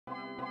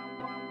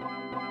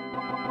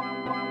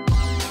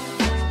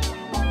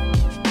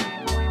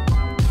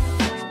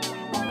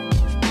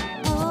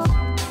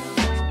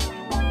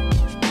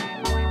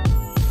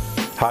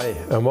Hi,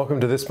 and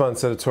welcome to this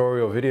month's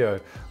editorial video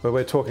where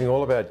we're talking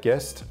all about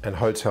guest and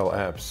hotel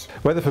apps.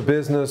 Whether for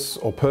business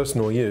or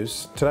personal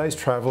use, today's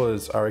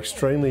travellers are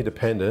extremely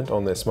dependent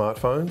on their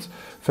smartphones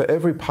for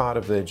every part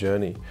of their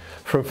journey,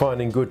 from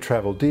finding good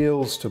travel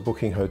deals to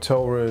booking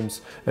hotel rooms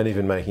and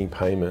even making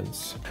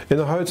payments. In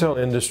the hotel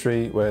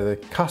industry, where the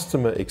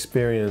customer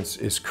experience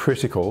is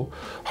critical,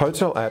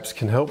 hotel apps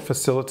can help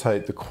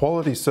facilitate the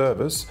quality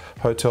service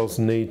hotels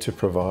need to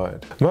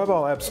provide.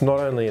 Mobile apps not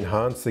only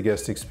enhance the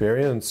guest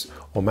experience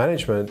or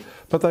management,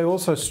 but they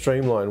also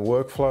streamline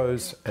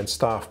workflows and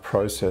staff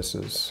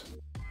processes.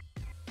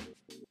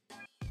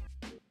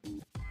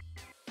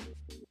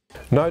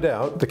 No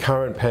doubt, the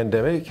current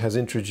pandemic has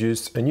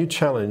introduced a new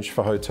challenge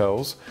for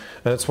hotels,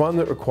 and it's one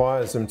that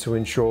requires them to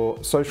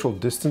ensure social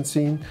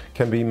distancing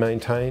can be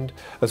maintained,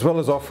 as well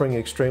as offering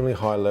extremely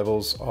high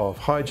levels of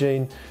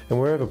hygiene and,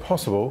 wherever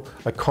possible,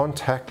 a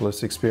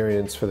contactless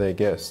experience for their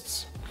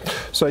guests.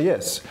 So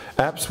yes,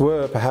 apps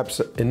were perhaps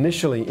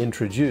initially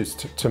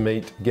introduced to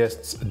meet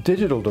guests'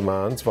 digital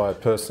demands via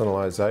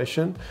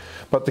personalisation,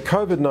 but the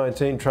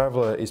COVID-19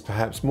 traveller is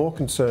perhaps more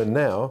concerned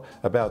now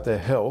about their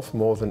health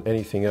more than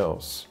anything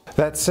else.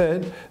 That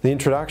said, the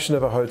introduction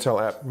of a hotel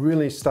app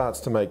really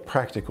starts to make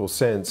practical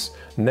sense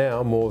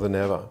now more than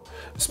ever,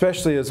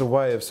 especially as a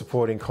way of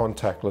supporting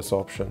contactless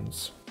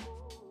options.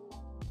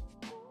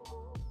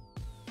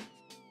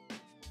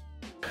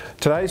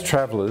 Today's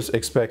travellers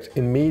expect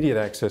immediate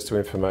access to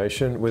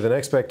information with an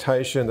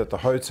expectation that the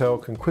hotel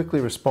can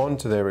quickly respond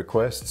to their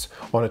requests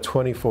on a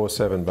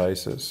 24/7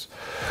 basis.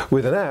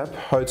 With an app,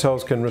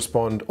 hotels can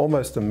respond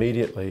almost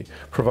immediately,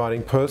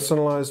 providing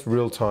personalised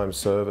real-time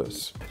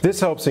service.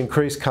 This helps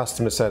increase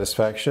customer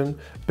satisfaction,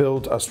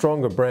 build a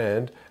stronger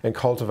brand, and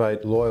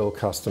cultivate loyal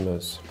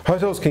customers.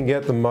 Hotels can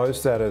get the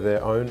most out of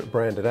their own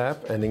branded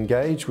app and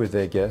engage with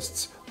their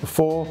guests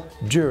before,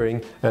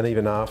 during, and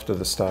even after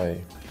the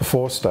stay.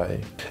 Before stay.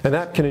 An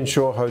app can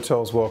ensure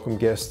hotels welcome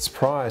guests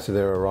prior to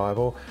their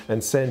arrival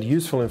and send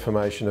useful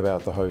information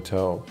about the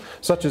hotel,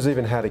 such as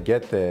even how to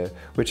get there,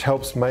 which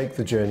helps make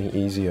the journey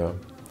easier.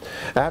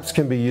 Apps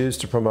can be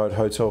used to promote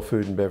hotel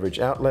food and beverage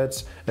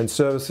outlets and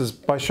services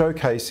by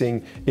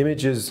showcasing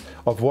images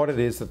of what it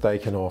is that they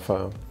can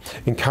offer,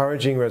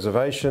 encouraging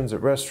reservations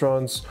at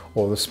restaurants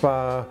or the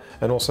spa,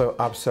 and also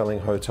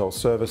upselling hotel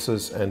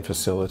services and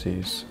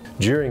facilities.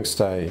 During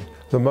stay,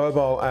 the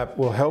mobile app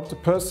will help to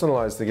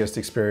personalise the guest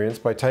experience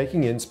by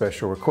taking in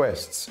special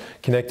requests,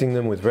 connecting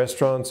them with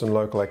restaurants and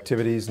local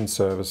activities and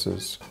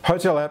services.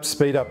 Hotel apps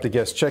speed up the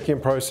guest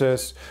check-in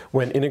process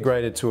when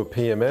integrated to a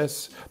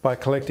PMS by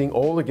collecting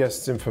all the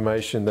guests'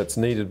 information that's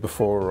needed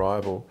before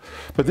arrival.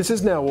 But this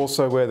is now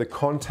also where the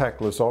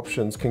contactless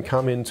options can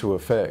come into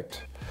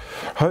effect.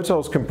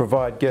 Hotels can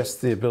provide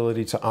guests the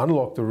ability to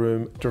unlock the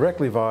room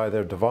directly via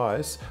their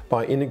device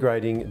by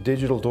integrating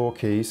digital door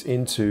keys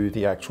into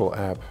the actual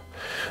app.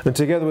 And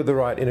together with the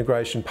right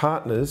integration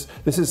partners,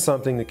 this is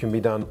something that can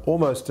be done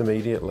almost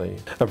immediately.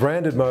 A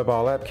branded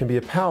mobile app can be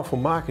a powerful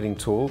marketing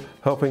tool,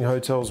 helping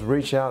hotels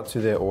reach out to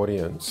their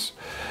audience.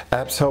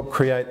 Apps help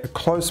create a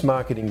close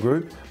marketing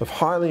group of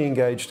highly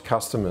engaged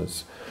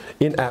customers.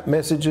 In-app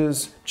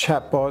messages,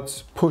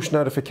 chatbots, push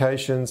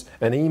notifications,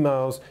 and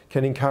emails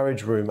can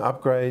encourage room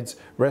upgrades,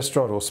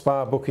 restaurant or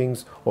spa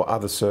bookings, or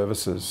other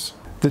services.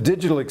 The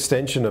digital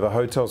extension of a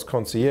hotel's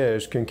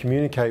concierge can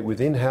communicate with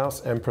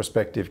in-house and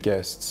prospective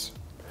guests.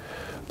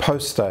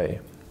 Post-stay.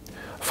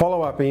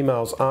 Follow-up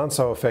emails aren't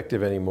so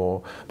effective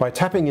anymore. By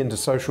tapping into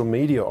social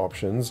media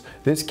options,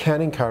 this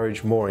can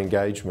encourage more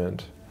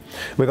engagement.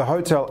 With a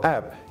hotel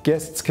app,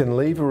 guests can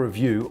leave a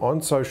review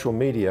on social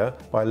media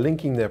by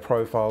linking their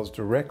profiles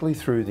directly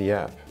through the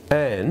app.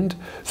 And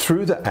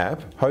through the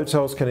app,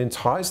 hotels can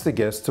entice the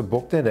guests to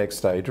book their next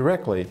stay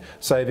directly,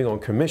 saving on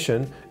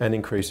commission and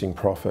increasing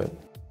profit.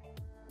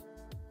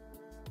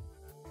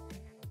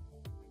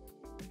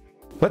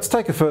 Let's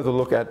take a further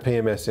look at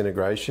PMS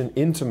integration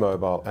into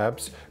mobile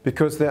apps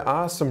because there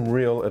are some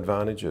real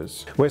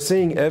advantages. We're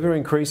seeing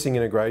ever-increasing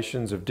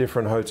integrations of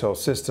different hotel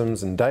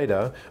systems and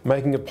data,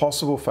 making it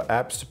possible for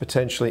apps to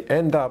potentially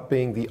end up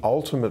being the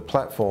ultimate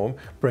platform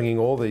bringing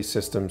all these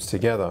systems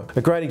together.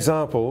 A great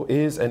example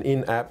is an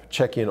in-app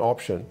check-in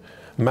option,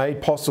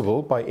 made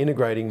possible by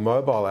integrating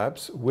mobile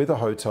apps with a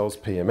hotel's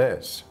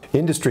PMS.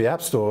 Industry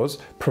app stores,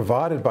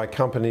 provided by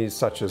companies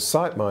such as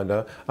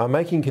SiteMinder, are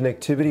making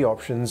connectivity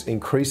options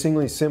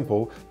increasingly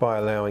simple by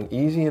allowing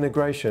easy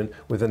integration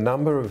with a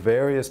number of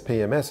various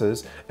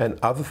PMSs and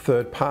other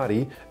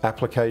third-party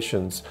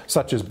applications,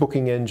 such as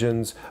booking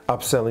engines,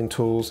 upselling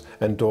tools,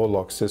 and door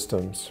lock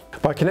systems.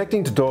 By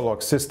connecting to door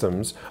lock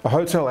systems, a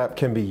hotel app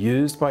can be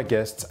used by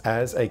guests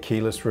as a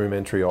keyless room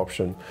entry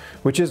option,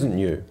 which isn't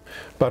new,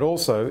 but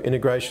also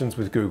integrations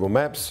with Google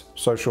Maps,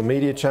 social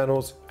media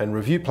channels, and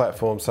review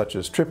platforms such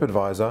as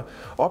TripAdvisor.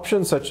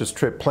 Options such as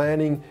trip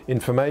planning,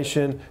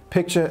 information,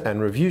 picture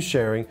and review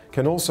sharing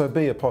can also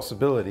be a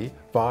possibility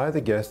via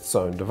the guest's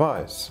own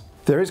device.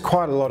 There is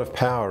quite a lot of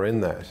power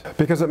in that,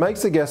 because it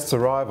makes the guest's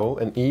arrival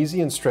an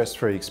easy and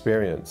stress-free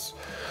experience.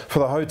 For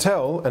the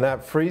hotel, an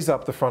app frees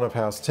up the front of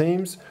house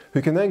teams,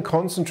 who can then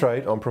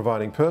concentrate on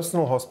providing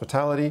personal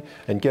hospitality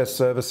and guest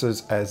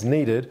services as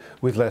needed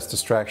with less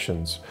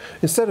distractions,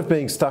 instead of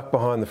being stuck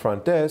behind the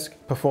front desk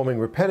performing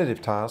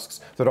repetitive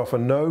tasks that offer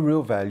no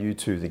real value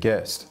to the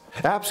guest.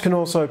 Apps can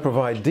also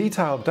provide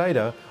detailed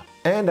data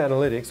and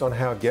analytics on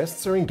how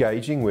guests are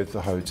engaging with the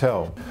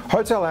hotel.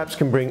 Hotel apps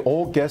can bring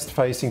all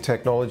guest-facing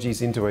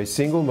technologies into a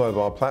single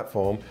mobile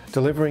platform,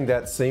 delivering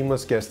that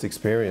seamless guest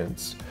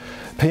experience.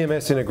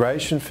 PMS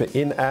integration for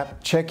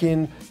in-app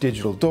check-in,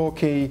 digital door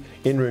key,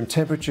 in-room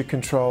temperature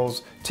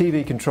controls,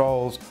 TV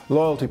controls,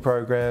 loyalty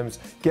programs,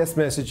 guest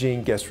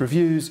messaging, guest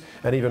reviews,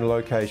 and even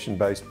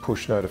location-based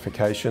push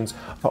notifications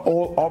are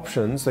all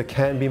options that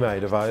can be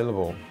made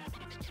available.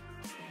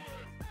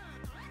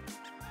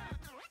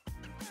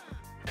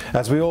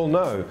 As we all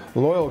know,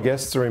 loyal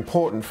guests are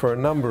important for a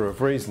number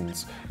of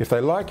reasons. If they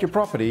like your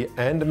property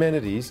and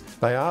amenities,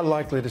 they are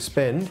likely to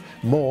spend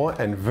more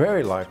and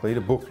very likely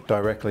to book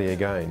directly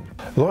again.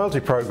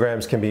 Loyalty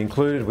programs can be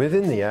included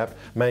within the app,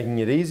 making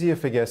it easier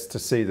for guests to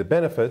see the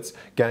benefits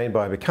gained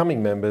by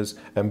becoming members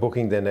and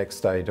booking their next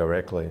stay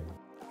directly.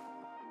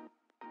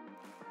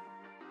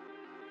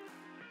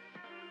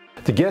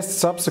 The guests'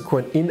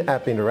 subsequent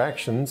in-app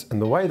interactions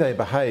and the way they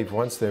behave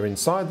once they're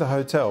inside the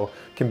hotel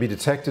can be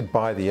detected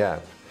by the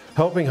app,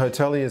 helping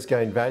hoteliers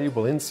gain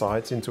valuable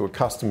insights into a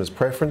customer's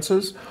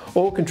preferences,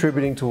 or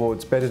contributing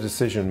towards better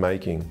decision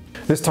making.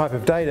 This type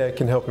of data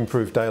can help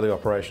improve daily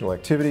operational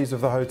activities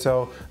of the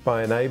hotel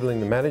by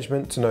enabling the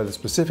management to know the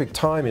specific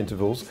time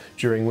intervals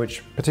during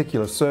which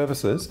particular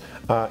services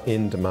are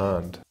in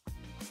demand.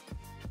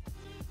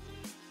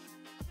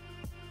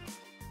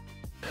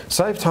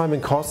 Save time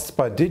and costs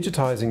by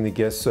digitising the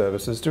guest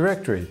services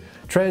directory.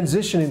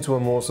 Transition into a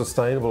more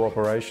sustainable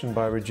operation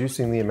by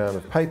reducing the amount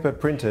of paper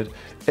printed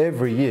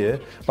every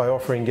year by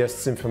offering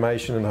guests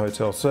information and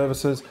hotel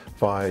services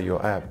via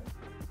your app.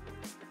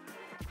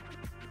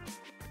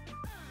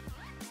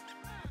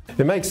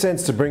 It makes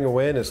sense to bring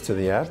awareness to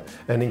the app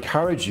and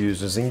encourage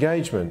users'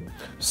 engagement.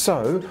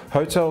 So,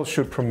 hotels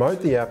should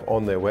promote the app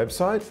on their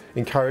website,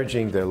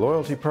 encouraging their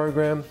loyalty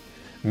program,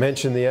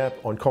 mention the app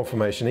on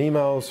confirmation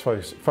emails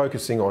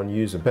focusing on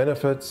user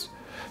benefits,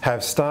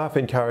 have staff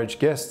encourage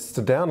guests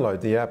to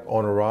download the app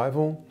on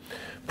arrival,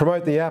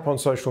 promote the app on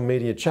social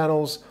media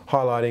channels,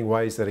 highlighting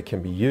ways that it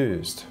can be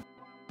used.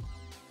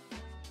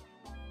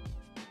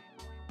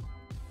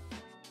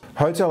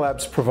 Hotel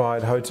apps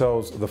provide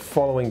hotels the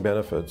following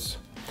benefits: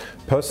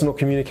 personal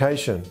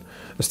communication.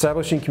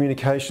 Establishing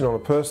communication on a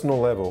personal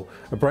level,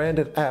 a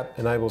branded app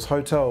enables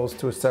hotels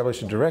to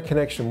establish a direct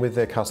connection with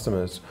their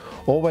customers,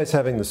 always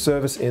having the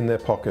service in their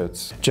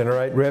pockets.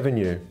 Generate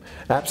revenue.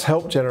 Apps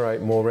help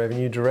generate more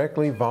revenue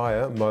directly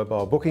via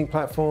mobile booking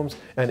platforms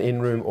and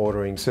in-room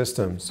ordering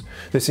systems.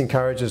 This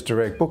encourages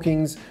direct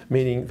bookings,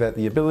 meaning that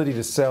the ability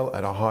to sell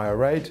at a higher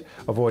rate,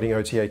 avoiding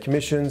OTA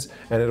commissions,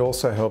 and it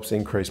also helps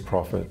increase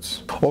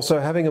profits. Also,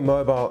 having a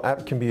mobile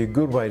app can be a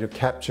good way to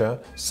capture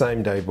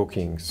same-day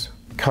bookings.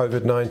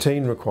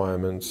 COVID-19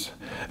 requirements.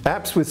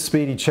 Apps with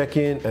speedy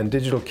check-in and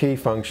digital key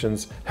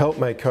functions help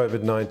make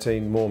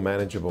COVID-19 more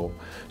manageable,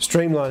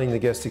 streamlining the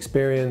guest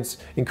experience,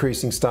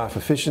 increasing staff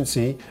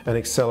efficiency, and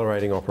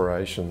accelerating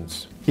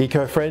operations.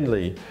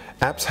 Eco-friendly.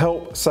 Apps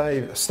help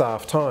save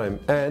staff time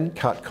and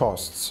cut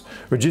costs,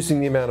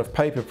 reducing the amount of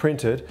paper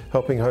printed,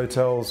 helping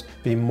hotels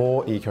be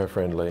more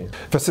eco-friendly.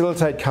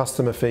 Facilitate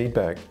customer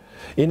feedback.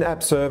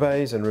 In-app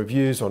surveys and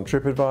reviews on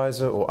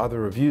TripAdvisor or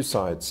other review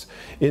sites.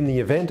 In the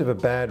event of a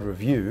bad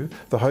review,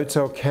 the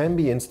hotel can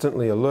be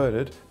instantly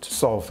alerted to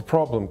solve the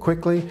problem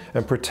quickly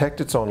and protect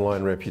its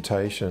online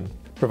reputation.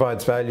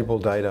 Provides valuable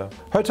data.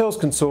 Hotels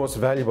can source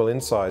valuable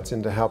insights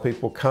into how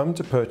people come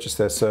to purchase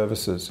their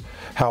services,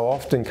 how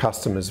often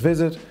customers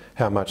visit,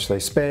 how much they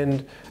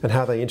spend, and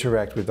how they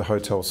interact with the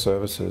hotel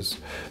services.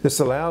 This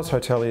allows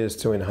hoteliers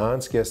to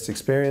enhance guest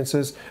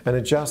experiences and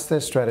adjust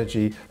their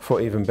strategy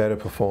for even better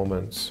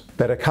performance.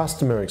 Better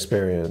customer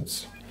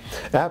experience.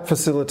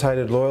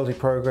 App-facilitated loyalty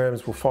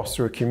programs will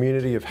foster a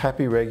community of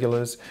happy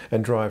regulars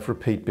and drive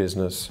repeat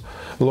business.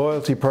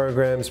 Loyalty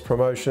programs,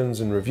 promotions,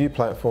 and review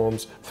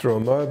platforms through a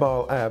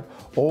mobile app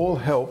all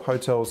help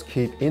hotels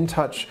keep in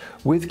touch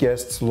with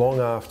guests long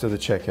after the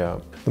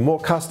checkout. The more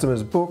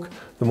customers book,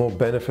 the more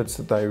benefits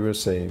that they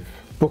receive.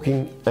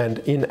 Booking and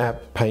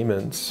in-app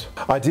payments.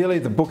 Ideally,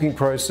 the booking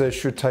process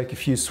should take a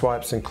few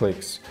swipes and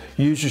clicks.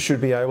 Users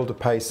should be able to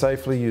pay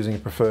safely using a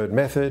preferred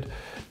method,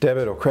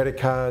 debit or credit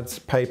cards,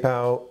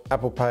 PayPal,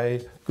 Apple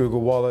Pay,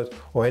 Google Wallet,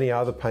 or any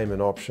other payment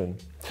option.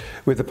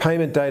 With the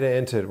payment data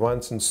entered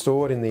once and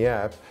stored in the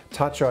app,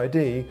 Touch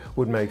ID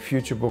would make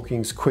future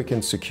bookings quick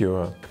and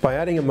secure. By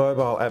adding a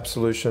mobile app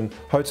solution,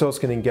 hotels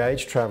can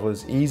engage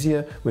travelers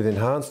easier with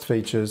enhanced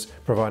features,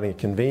 providing a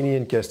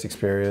convenient guest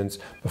experience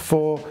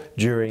before,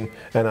 during,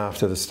 and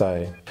after the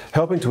stay,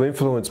 helping to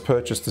influence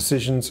purchase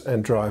decisions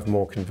and drive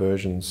more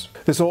conversions.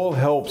 This all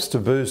helps to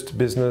boost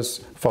business,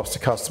 foster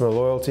customer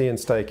loyalty, and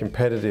stay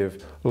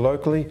competitive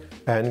locally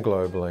and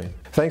globally.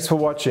 Thanks for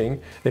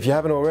watching. If you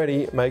haven't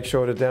already, make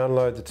sure to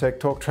download the Tech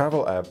Talk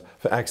Travel app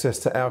for access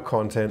to our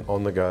content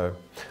on the go.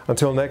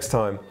 Until next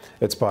time,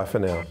 it's bye for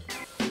now.